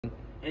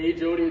Hey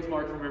Jody, it's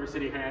Mark from River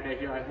City Hyundai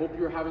here. I hope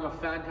you're having a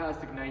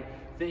fantastic night.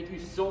 Thank you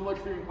so much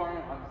for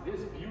inquiring on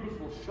this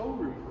beautiful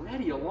showroom,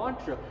 ready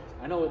Elantra.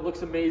 I know it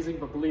looks amazing,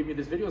 but believe me,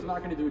 this video is not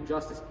going to do it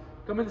justice.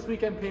 Come in this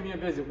weekend, pay me a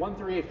visit.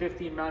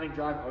 13815 Manning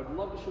Drive. I would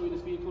love to show you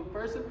this vehicle in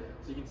person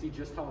so you can see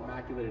just how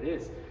immaculate it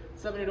is.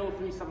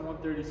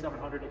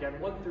 7803-7130-700. Again,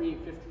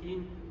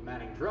 13815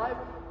 Manning Drive.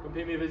 Come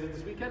pay me a visit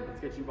this weekend. Let's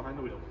get you behind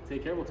the wheel.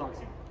 Take care. We'll talk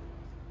soon.